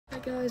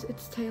guys,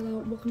 it's Taylor.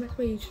 Welcome back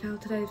to my YouTube channel.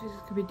 Today this is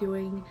going to be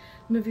doing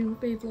a movie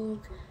with me vlog.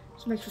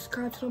 So make sure to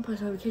subscribe, turn on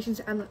post notifications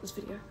and like this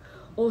video.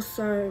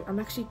 Also, I'm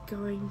actually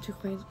going to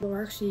Queensland. Well,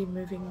 we're actually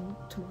moving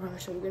tomorrow,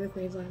 so we're going to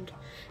Queensland.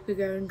 We're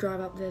going to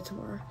drive up there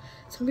tomorrow.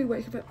 So I'm going to be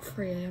waking up at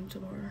 3 AM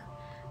tomorrow.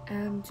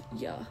 And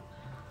yeah,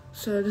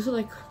 so this is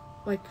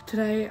like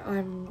today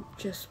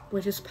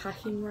we're just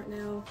packing right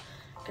now.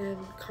 And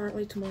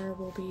currently tomorrow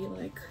we'll be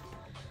like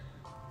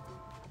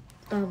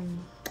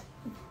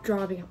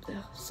driving up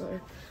there, so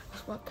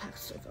that's what I've packed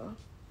so far.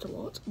 It's a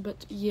lot,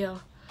 but yeah,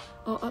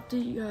 I'll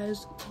update you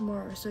guys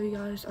tomorrow. So you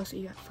guys, I'll see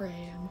you at 3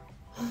 AM.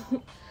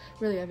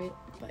 Really heavy,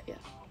 but yeah.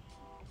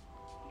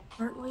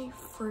 Currently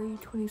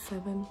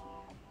 3:27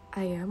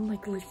 AM,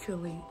 like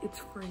literally, it's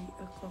 3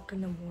 o'clock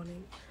in the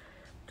morning.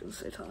 I'm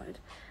so tired,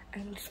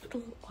 and I just put a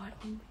little light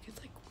on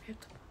because like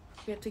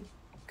we have to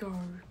go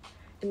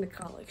in the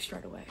car like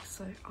straight away.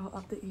 So I'll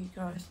update you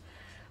guys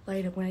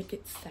later when it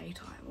gets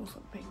daytime or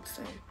something.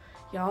 So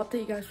yeah, I'll update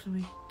you guys when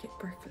we get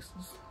breakfast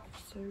and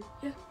stuff. So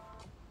yeah.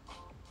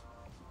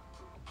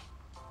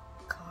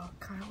 Car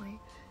currently,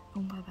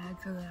 all my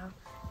bags are there.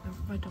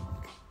 And my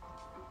dog,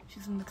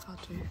 she's in the car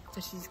too,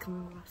 so she's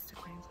coming with us to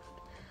Queensland.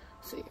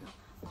 So yeah.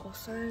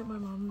 Also, my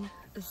mum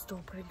is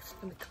still putting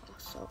stuff in the car,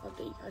 so I'll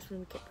update you guys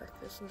when we get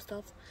breakfast and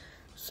stuff.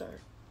 So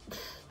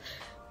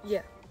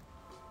yeah.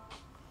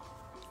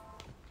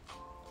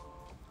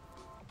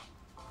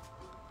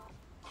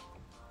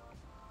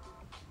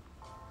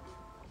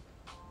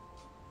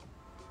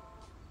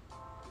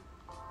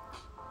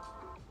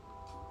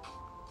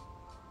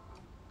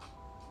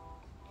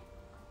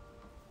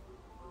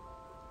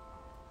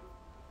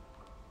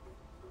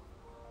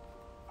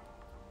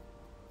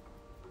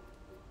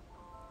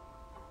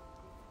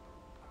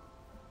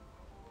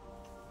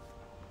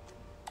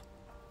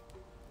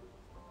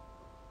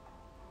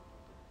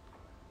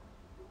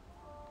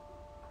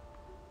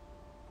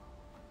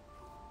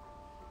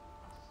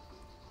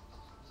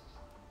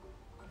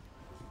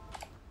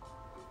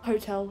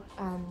 Hotel,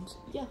 and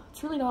yeah,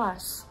 it's really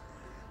nice.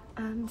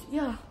 And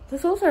yeah,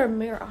 there's also a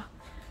mirror,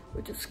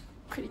 which is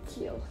pretty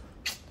cute.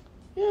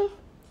 Yeah.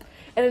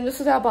 And then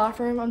this is our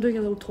bathroom. I'm doing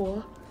a little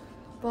tour.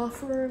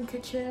 Bathroom,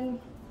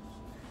 kitchen.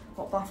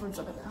 Well, bathroom's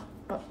over there,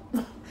 but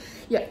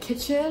yeah,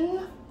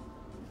 kitchen.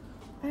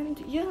 And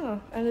yeah,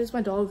 and there's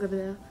my dog over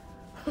there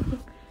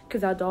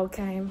because our dog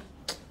came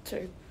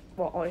too.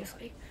 Well,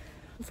 obviously.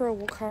 I'm for a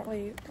walk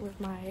currently with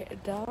my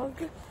dog.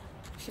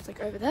 She's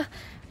like over there,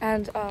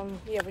 and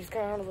yeah, we're just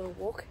going on a little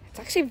walk. It's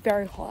actually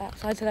very hot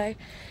outside today,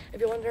 if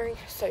you're wondering.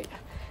 So yeah,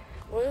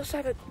 we also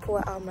have to pull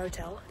out our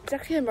motel. It's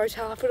actually a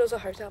motel. I thought it was a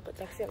hotel, but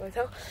it's actually a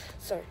motel.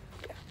 So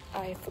yeah,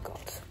 I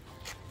forgot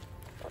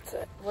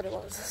what it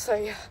was. So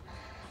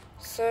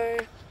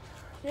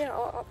yeah,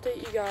 I'll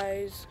update you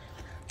guys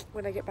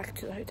when I get back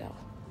to the hotel.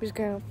 We're just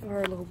going for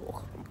a little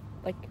walk.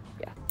 Like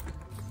yeah.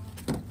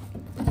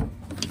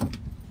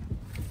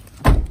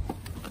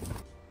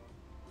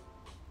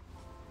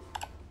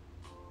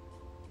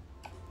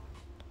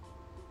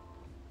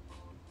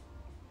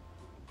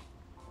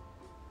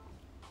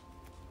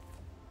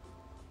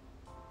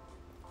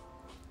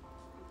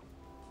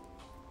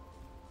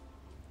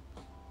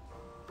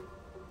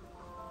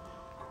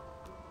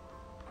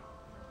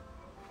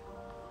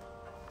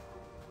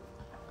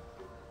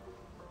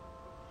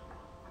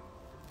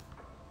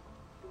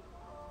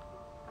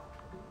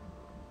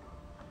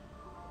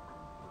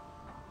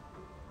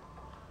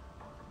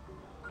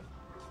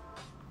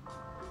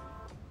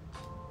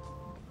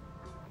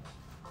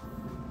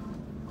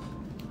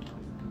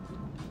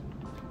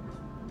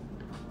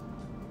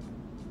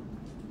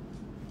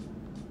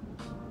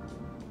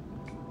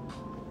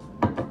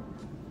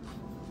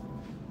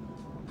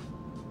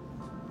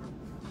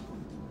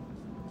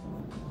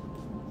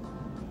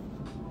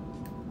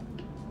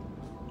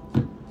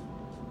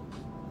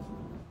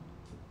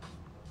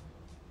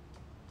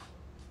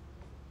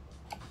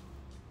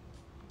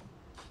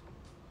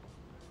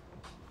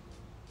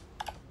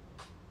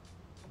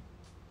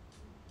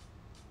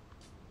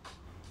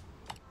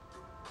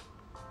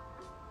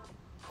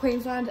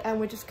 Queensland, and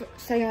we're just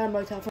staying at a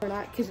motel for a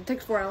night because it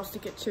takes 4 hours to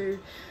get to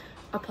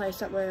a place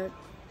that we're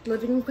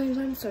living in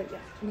Queensland. So yeah,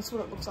 and this is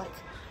what it looks like.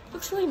 It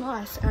looks really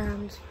nice,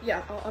 and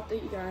yeah, I'll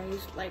update you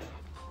guys later.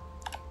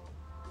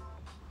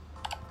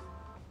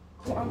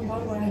 So by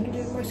the way, I had to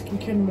do my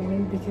skincare in the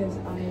morning because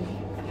I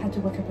had to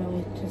wake up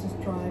early to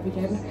just drive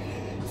again.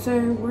 So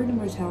we're in a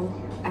motel,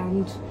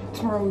 and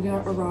tomorrow we're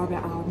gonna arrive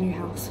at our new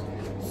house.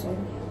 So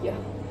yeah,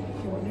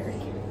 if you're wondering,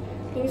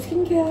 doing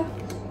skincare.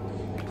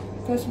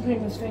 First I'm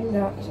putting this thing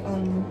that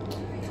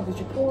covers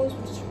your pores,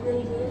 which is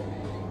really good.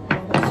 I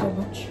love it so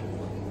much.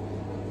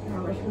 And I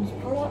recommend this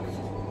product.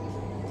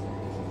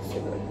 So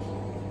good.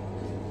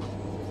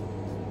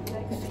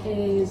 Next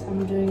is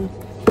I'm doing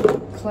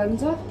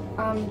cleanser.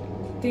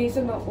 These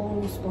are not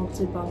all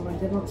sponsored by the way,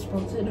 they're not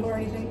sponsored or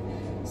anything.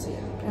 So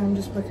yeah, I'm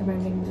just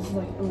recommending this is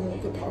like a really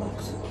good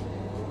product.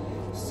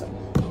 So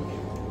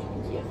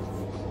yeah.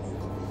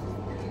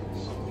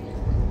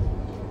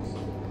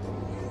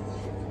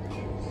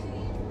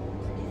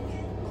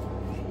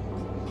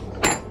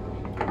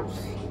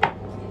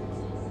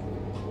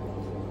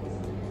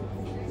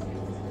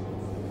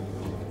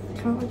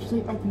 Can't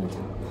actually open the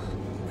tap.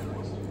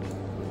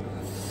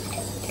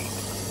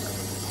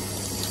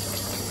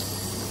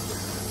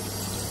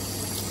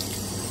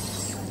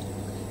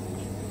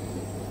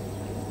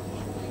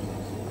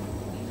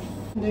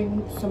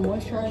 Doing some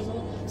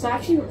moisturizer. So I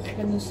actually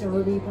recommend the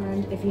CeraVe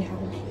brand if you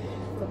haven't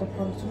got the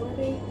product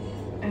already.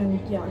 And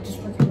yeah, I just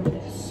recommend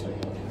this. So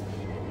good.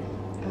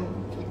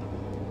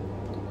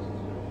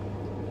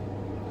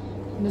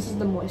 And this is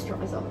the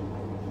moisturizer.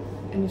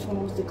 And this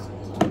one was the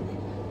cleanser.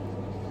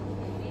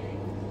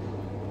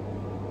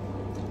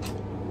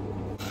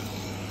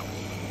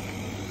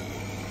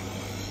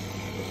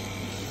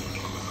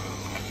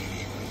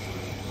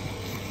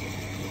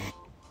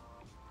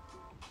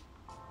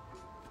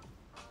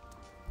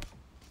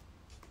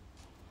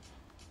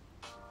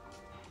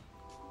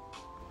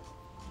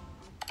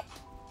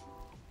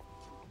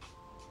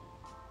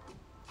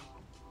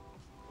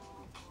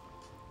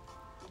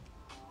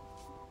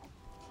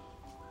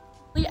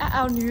 At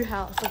our new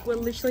house, like we're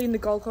literally in the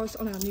Gold Coast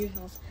on our new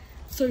house.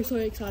 So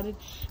excited.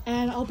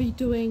 And I'll be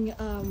doing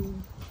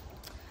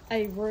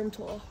a room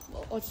tour.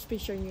 Well, I'll just be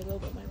showing you a little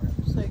bit of my room.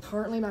 So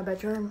currently my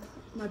bedroom,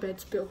 my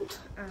bed's built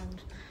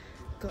and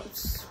got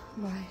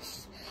my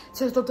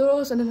set of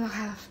doors, and then I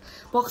have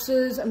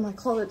boxes and my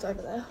clothes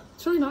over there.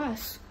 It's really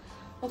nice.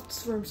 I love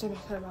this room so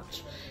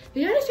much.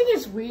 The only thing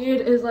that's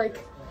weird is like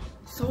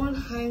someone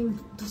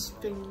hanged this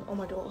thing on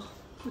my door,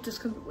 which is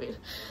kind of weird,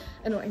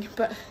 annoying,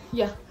 but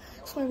yeah.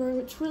 It's my room,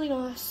 it's really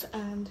nice,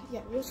 and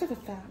yeah, we also have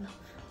a fan,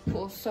 of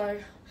course, so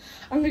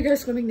I'm gonna go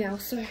swimming now.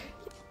 So I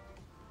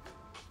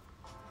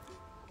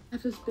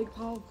have this big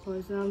pile of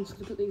clothes now. I'm just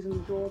gonna put these in the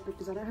drawer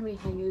because I don't have any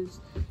hangers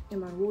in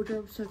my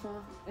wardrobe so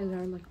far, and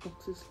they're in like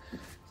boxes, so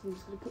I'm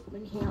just gonna put them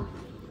in here. So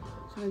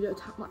I'm gonna do a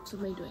tap much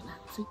of me doing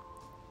that. So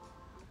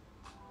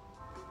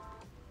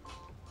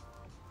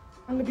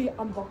I'm gonna be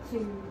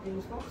unboxing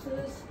these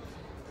boxes,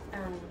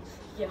 and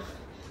yeah,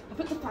 I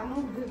put the fan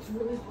on because it's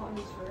really hot in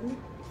this room.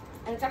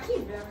 And it's actually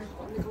very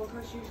hot in the Gold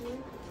Coast usually.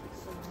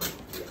 So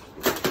yeah,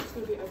 it's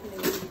gonna be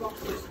opening these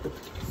boxes.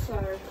 So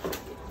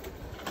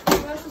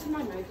first is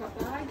my makeup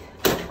bag.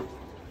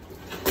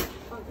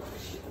 Oh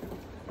gosh.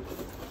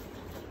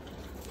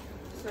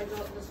 So I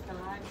got this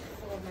bag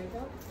full of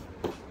makeup.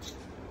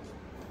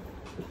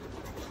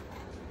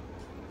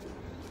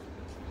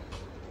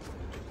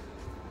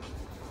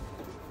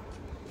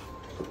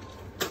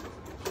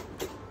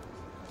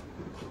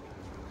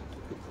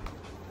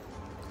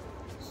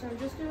 So I'm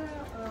just gonna,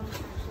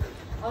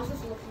 I was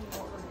just looking at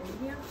what was in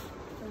here.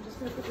 So I'm just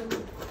gonna put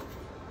them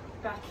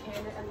back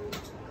in and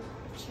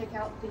check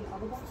out the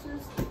other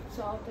boxes.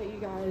 So I'll update you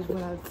guys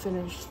when I've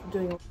finished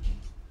doing it.